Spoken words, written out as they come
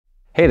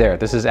Hey there,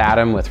 this is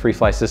Adam with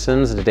Freefly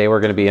Systems, and today we're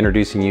going to be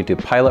introducing you to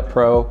Pilot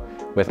Pro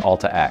with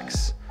Alta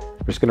X.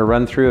 We're just going to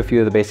run through a few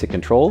of the basic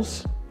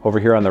controls. Over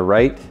here on the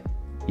right,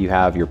 you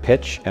have your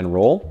pitch and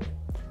roll.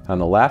 On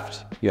the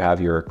left, you have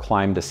your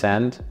climb,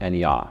 descend, and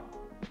yaw.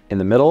 In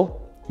the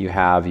middle, you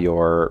have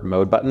your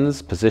mode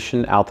buttons,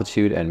 position,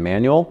 altitude, and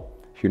manual.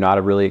 If you're not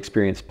a really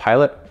experienced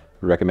pilot,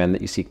 we recommend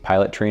that you seek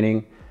pilot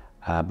training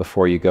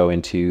before you go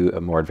into a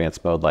more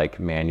advanced mode like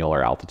manual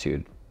or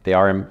altitude. They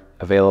are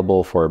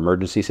available for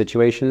emergency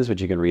situations,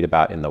 which you can read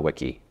about in the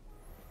Wiki.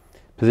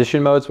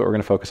 Position mode is what we're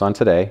going to focus on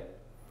today,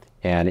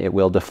 and it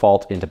will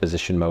default into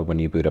position mode when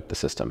you boot up the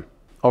system.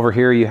 Over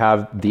here you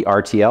have the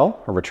RTL,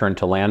 or return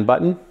to land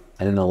button,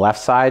 and on the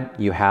left side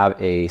you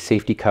have a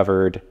safety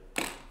covered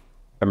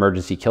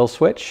emergency kill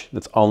switch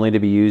that's only to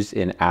be used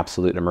in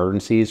absolute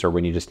emergencies or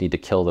when you just need to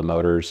kill the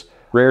motors.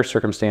 Rare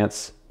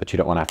circumstance, but you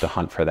don't want to have to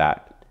hunt for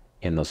that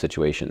in those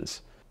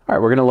situations. All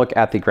right, we're going to look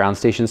at the ground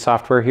station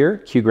software here,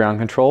 Q ground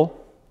control.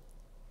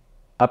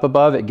 Up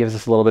above, it gives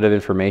us a little bit of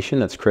information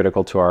that's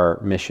critical to our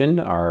mission,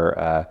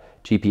 our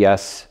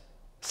GPS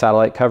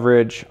satellite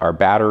coverage, our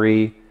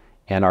battery,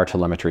 and our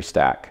telemetry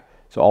stack.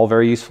 So all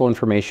very useful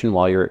information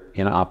while you're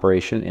in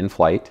operation, in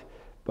flight.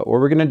 But what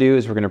we're going to do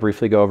is we're going to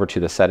briefly go over to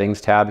the settings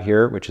tab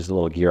here, which is a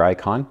little gear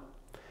icon.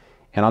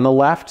 And on the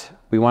left,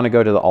 we want to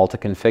go to the Alta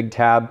config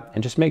tab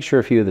and just make sure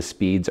a few of the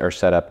speeds are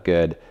set up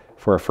good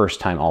for a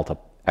first-time Alta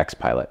X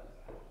pilot.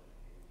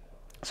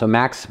 So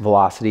max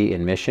velocity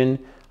in mission,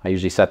 I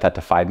usually set that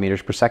to 5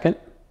 meters per second.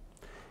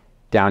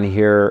 Down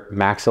here,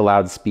 max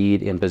allowed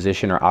speed in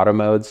position or auto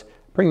modes,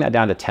 bring that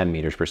down to 10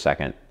 meters per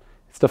second.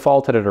 It's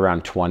defaulted at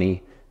around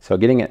 20, so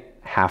getting it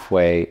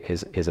halfway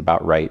is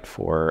about right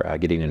for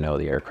getting to know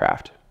the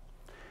aircraft.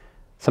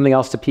 Something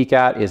else to peek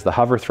at is the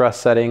hover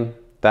thrust setting.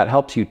 That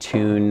helps you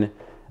tune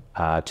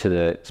to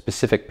the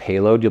specific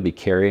payload you'll be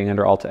carrying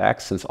under Alta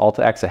X. Since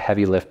Alta X is a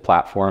heavy lift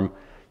platform,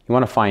 you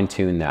want to fine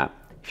tune that.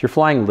 If you're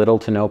flying little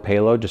to no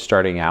payload, just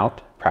starting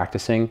out,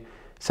 practicing,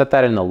 set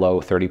that in the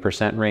low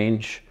 30%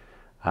 range.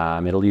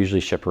 It'll usually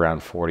ship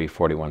around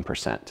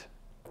 40–41%.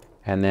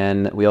 And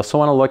then we also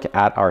want to look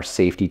at our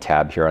safety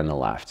tab here on the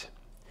left.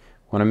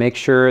 We want to make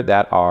sure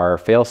that our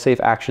fail-safe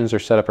actions are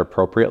set up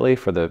appropriately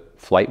for the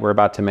flight we're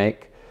about to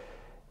make.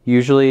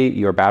 Usually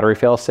your battery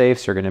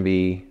fail-safes are going to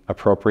be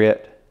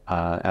appropriate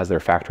as their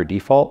factory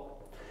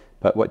default.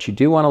 But what you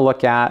do want to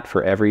look at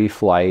for every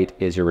flight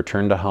is your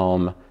return to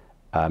home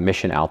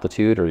mission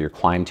altitude, or your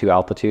climb to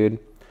altitude.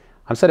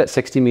 I'm set at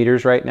 60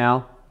 meters right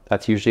now.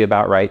 That's usually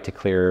about right to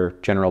clear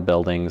general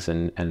buildings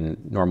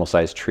and normal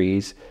sized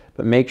trees,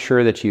 but make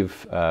sure that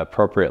you've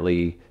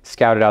appropriately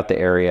scouted out the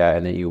area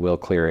and that you will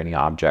clear any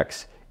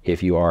objects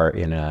if you are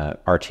in a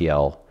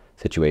RTL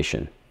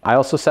situation. I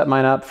also set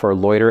mine up for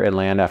loiter and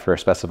land after a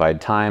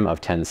specified time of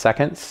 10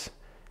 seconds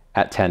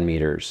at 10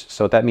 meters.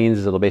 So what that means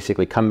is it'll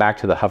basically come back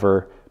to the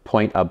hover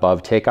point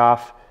above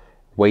takeoff,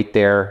 wait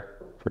there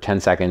for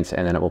 10 seconds,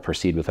 and then it will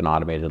proceed with an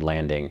automated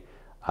landing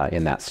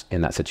in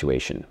that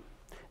situation.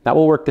 That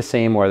will work the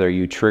same whether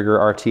you trigger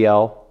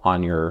RTL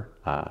on your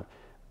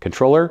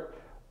controller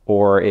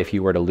or if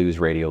you were to lose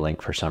radio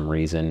link for some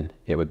reason,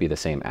 it would be the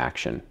same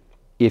action.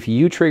 If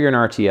you trigger an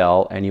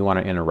RTL and you want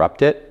to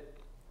interrupt it,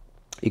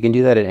 you can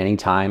do that at any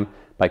time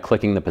by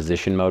clicking the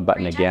position mode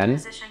button again.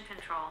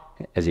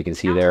 As you can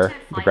see there,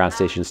 the ground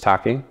station's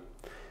talking.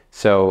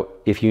 So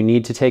if you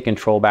need to take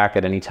control back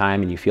at any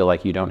time and you feel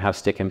like you don't have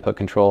stick input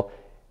control,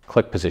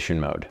 click position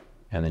mode,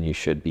 and then you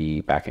should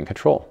be back in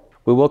control.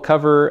 We will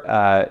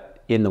cover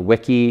in the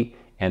Wiki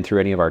and through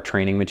any of our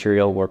training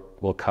material,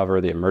 we'll cover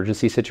the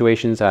emergency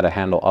situations, how to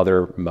handle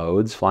other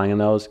modes flying in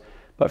those.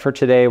 But for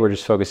today, we're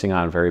just focusing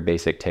on very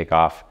basic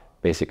takeoff,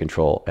 basic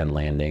control, and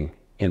landing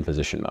in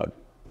position mode.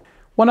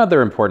 One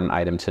other important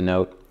item to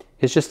note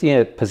is just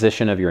the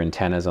position of your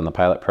antennas on the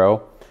Pilot Pro.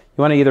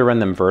 You want to either run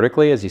them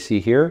vertically, as you see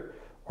here,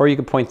 or you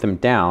can point them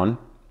down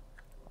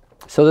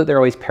so that they're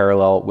always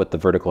parallel with the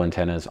vertical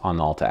antennas on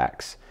the Alta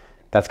X.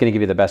 That's going to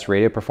give you the best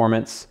radio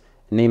performance.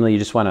 Namely, you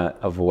just want to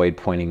avoid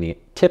pointing the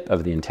tip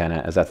of the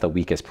antenna, as that's the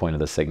weakest point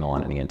of the signal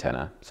on any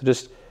antenna. So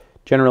just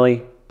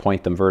generally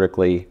point them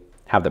vertically,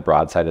 have the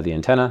broad side of the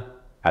antenna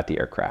at the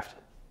aircraft.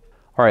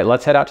 All right,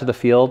 let's head out to the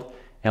field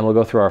and we'll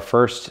go through our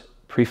first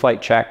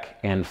pre-flight check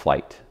and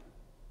flight.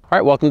 All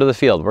right, welcome to the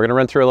field. We're going to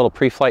run through a little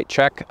pre-flight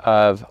check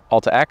of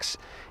Alta X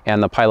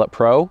and the Pilot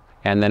Pro,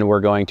 and then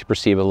we're going to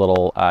proceed with a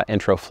little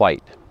intro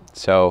flight.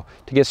 So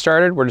to get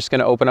started, we're just going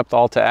to open up the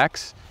Alta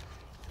X.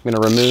 I'm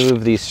going to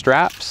remove these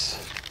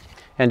straps,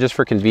 and just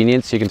for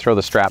convenience, you can throw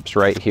the straps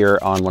right here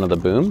on one of the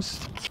booms.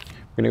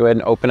 We're going to go ahead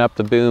and open up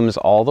the booms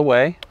all the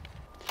way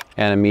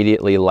and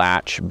immediately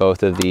latch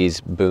both of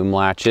these boom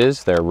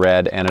latches. They're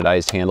red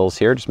anodized handles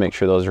here. Just make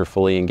sure those are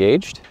fully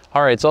engaged.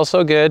 All right, it's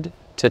also good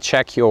to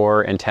check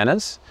your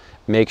antennas.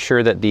 Make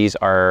sure that these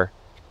are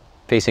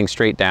facing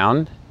straight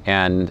down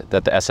and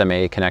that the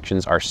SMA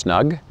connections are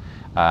snug.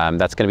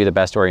 That's going to be the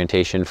best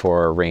orientation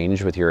for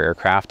range with your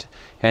aircraft,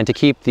 and to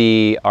keep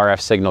the RF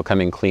signal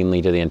coming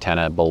cleanly to the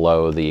antenna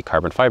below the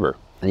carbon fiber.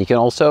 And you can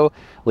also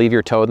leave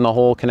your toad in the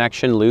hole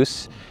connection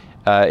loose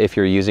if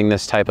you're using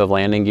this type of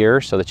landing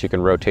gear so that you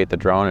can rotate the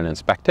drone and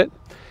inspect it.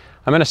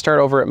 I'm going to start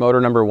over at motor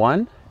number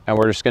 1, and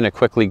we're just going to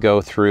quickly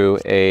go through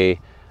a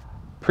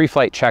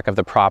pre-flight check of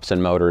the props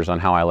and motors on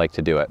how I like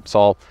to do it. So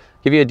I'll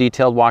give you a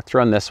detailed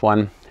walkthrough on this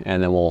one,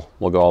 and then we'll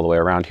go all the way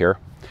around here.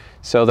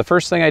 So the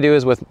first thing I do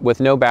is with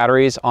no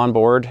batteries on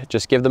board,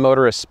 just give the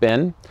motor a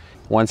spin.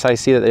 Once I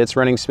see that it's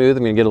running smooth,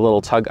 I'm going to get a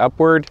little tug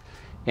upward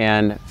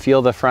and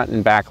feel the front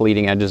and back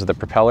leading edges of the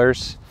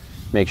propellers.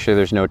 Make sure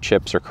there's no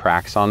chips or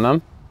cracks on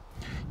them.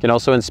 You can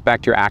also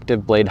inspect your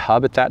active blade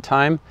hub at that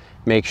time.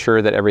 Make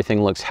sure that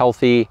everything looks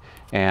healthy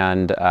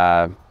and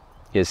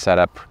is set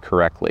up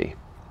correctly.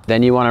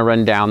 Then you want to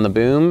run down the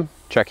boom,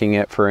 checking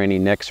it for any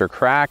nicks or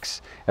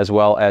cracks, as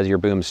well as your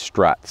boom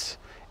struts.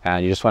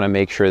 And you just want to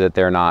make sure that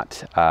they're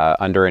not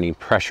under any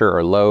pressure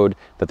or load,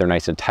 that they're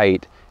nice and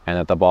tight, and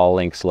that the ball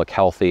links look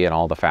healthy and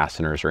all the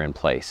fasteners are in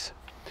place.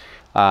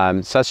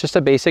 So that's just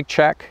a basic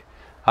check.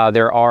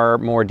 There are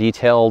more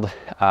detailed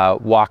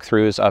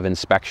walkthroughs of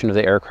inspection of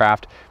the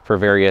aircraft for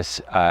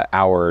various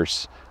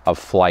hours of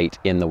flight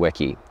in the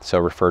Wiki, so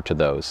refer to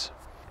those.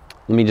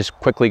 Let me just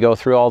quickly go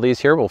through all these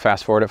here. We'll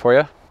fast forward it for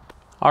you.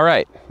 All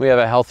right, we have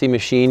a healthy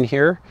machine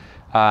here.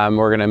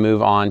 We're going to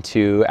move on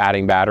to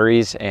adding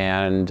batteries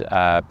and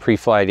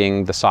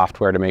pre-flighting the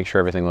software to make sure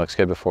everything looks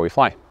good before we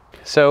fly.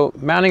 So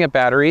mounting up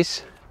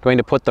batteries, going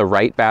to put the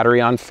right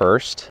battery on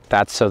first.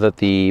 That's so that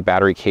the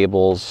battery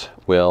cables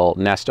will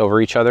nest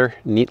over each other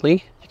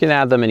neatly. You can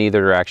add them in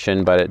either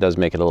direction, but it does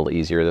make it a little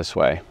easier this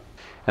way.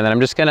 And then I'm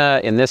just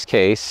gonna, in this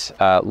case,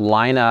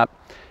 line up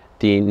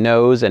the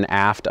nose and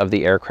aft of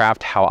the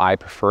aircraft how I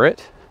prefer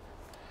it,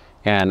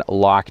 and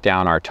lock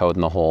down our toad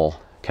in the hole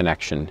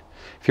connection.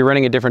 If you're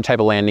running a different type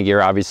of landing gear,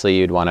 obviously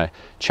you'd want to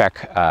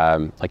check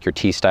like your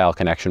T-style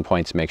connection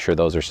points, make sure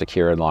those are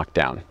secure and locked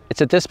down.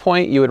 It's at this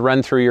point you would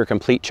run through your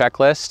complete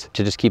checklist.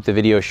 To just keep the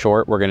video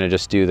short, we're going to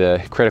just do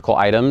the critical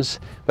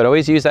items, but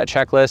always use that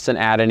checklist and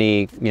add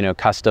any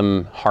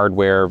custom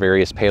hardware,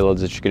 various payloads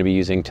that you're going to be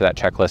using to that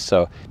checklist,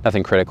 so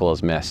nothing critical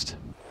is missed.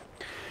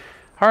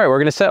 All right, we're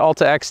going to set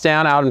Alta X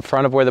down out in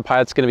front of where the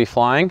pilot's going to be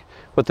flying,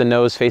 with the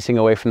nose facing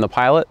away from the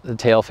pilot, the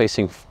tail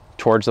facing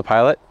towards the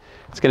pilot.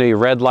 It's going to be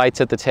red lights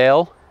at the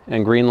tail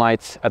and green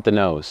lights at the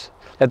nose.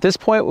 At this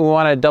point, we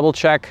want to double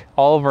check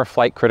all of our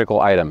flight critical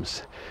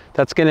items.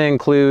 That's going to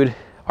include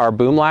our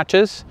boom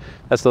latches.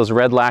 That's those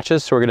red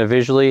latches, so we're going to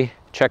visually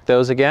check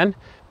those again,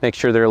 make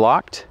sure they're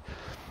locked.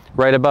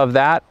 Right above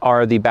that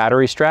are the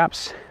battery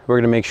straps. We're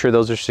going to make sure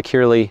those are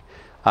securely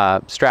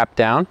strapped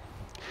down.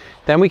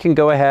 Then we can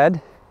go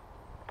ahead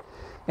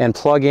and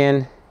plug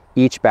in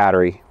each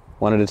battery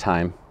one at a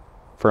time.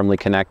 Firmly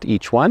connect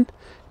each one.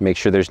 Make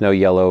sure there's no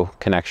yellow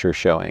connector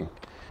showing.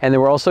 And then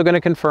we're also going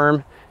to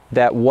confirm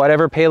that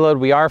whatever payload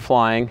we are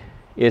flying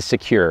is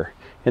secure.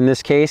 In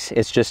this case,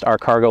 it's just our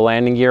cargo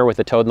landing gear with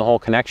the toad in the hole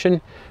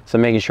connection. So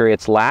making sure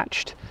it's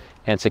latched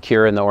and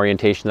secure in the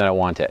orientation that I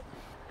want it.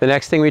 The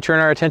next thing we turn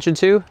our attention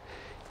to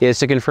is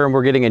to confirm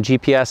we're getting a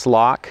GPS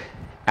lock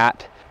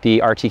at the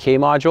RTK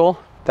module.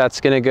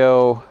 That's going to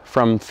go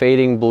from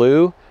fading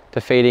blue to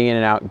fading in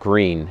and out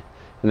green.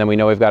 And then we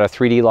know we've got a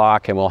 3D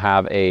lock, and we'll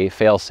have a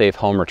fail-safe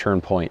home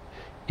return point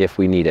if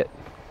we need it.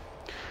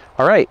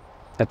 All right,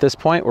 at this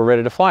point, we're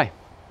ready to fly.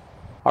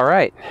 All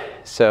right,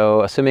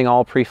 so assuming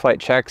all pre-flight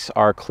checks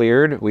are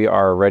cleared, we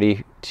are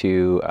ready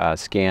to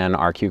scan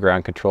our Q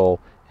ground control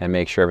and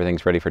make sure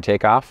everything's ready for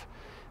takeoff.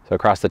 So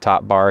across the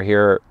top bar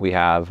here, we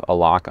have a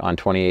lock on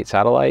 28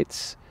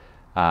 satellites.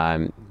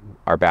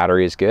 Our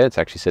battery is good. It's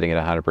actually sitting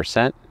at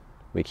 100%.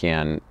 We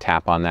can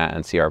tap on that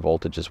and see our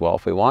voltage as well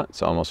if we want.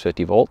 So almost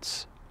 50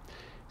 volts.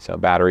 So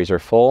batteries are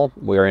full.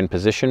 We are in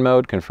position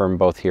mode, confirmed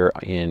both here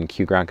in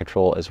Q ground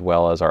control as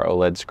well as our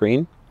OLED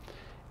screen.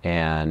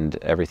 And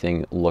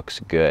everything looks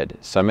good.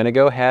 So I'm going to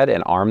go ahead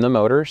and arm the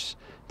motors.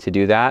 To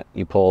do that,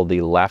 you pull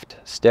the left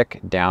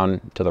stick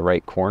down to the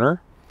right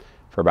corner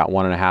for about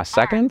 1.5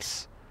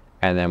 seconds,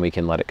 and then we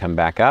can let it come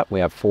back up. We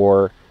have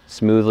 4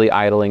 smoothly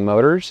idling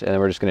motors, and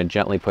then we're just going to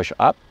gently push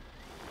up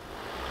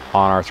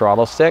on our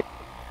throttle stick.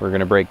 We're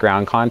going to break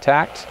ground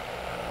contact,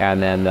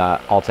 and then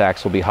the Alta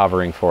X will be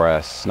hovering for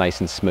us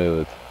nice and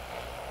smooth.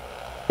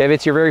 If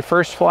it's your very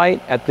first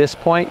flight, at this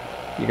point,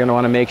 you're going to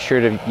want to make sure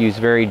to use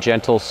very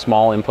gentle,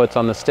 small inputs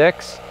on the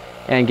sticks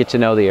and get to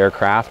know the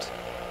aircraft.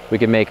 We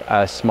can make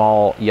a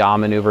small yaw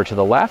maneuver to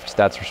the left.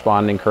 That's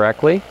responding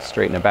correctly.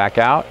 Straighten it back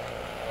out.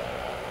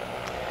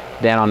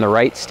 Then on the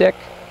right stick,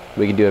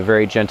 we can do a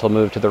very gentle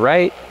move to the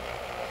right,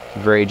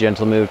 very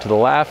gentle move to the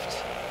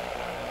left,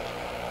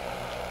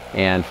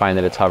 and find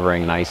that it's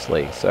hovering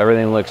nicely. So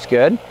everything looks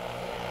good.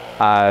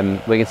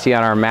 We can see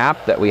on our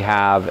map that we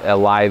have a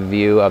live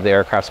view of the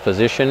aircraft's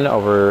position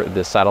over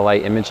the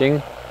satellite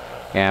imaging,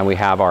 and we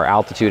have our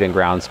altitude and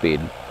ground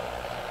speed.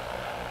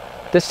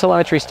 This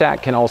telemetry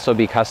stack can also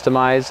be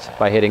customized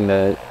by hitting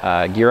the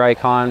gear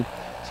icon.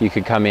 So you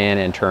could come in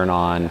and turn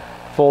on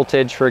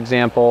voltage, for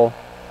example,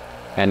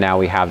 and now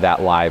we have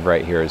that live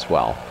right here as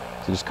well.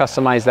 So just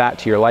customize that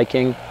to your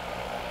liking.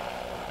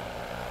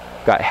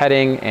 Got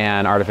heading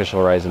and artificial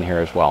horizon here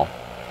as well.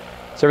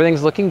 So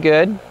everything's looking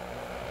good.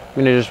 I'm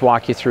going to just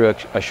walk you through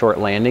a short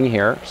landing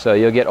here. So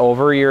you'll get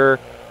over your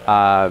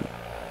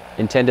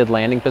intended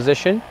landing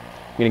position.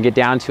 You're going to get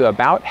down to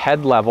about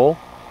head level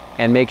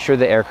and make sure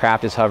the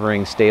aircraft is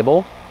hovering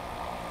stable.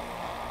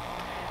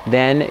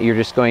 Then you're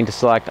just going to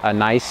select a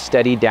nice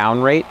steady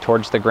down rate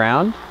towards the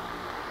ground,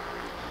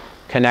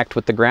 connect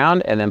with the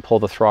ground, and then pull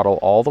the throttle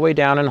all the way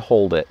down and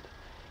hold it.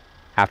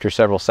 After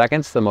several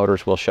seconds, the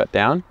motors will shut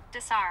down.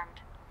 Disarmed.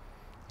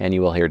 And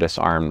you will hear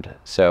disarmed.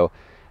 So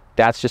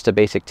that's just a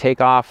basic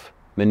takeoff,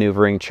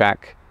 maneuvering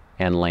check,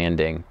 and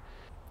landing.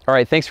 All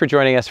right, thanks for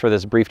joining us for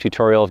this brief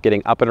tutorial of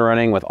getting up and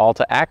running with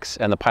Alta X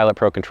and the Pilot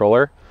Pro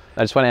controller.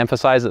 I just want to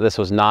emphasize that this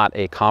was not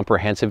a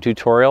comprehensive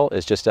tutorial.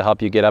 It's just to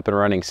help you get up and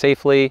running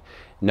safely,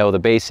 know the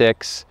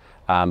basics,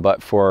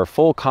 but for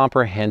full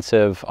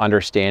comprehensive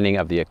understanding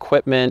of the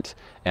equipment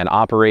and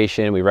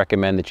operation, we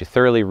recommend that you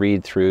thoroughly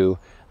read through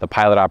the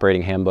Pilot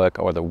Operating Handbook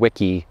or the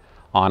Wiki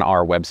on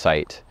our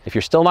website. If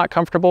you're still not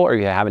comfortable or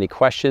you have any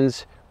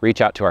questions,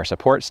 reach out to our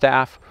support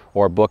staff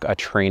or book a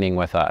training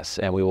with us,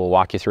 and we will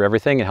walk you through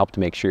everything and help to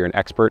make sure you're an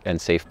expert and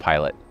safe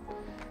pilot.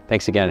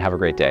 Thanks again and have a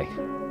great day.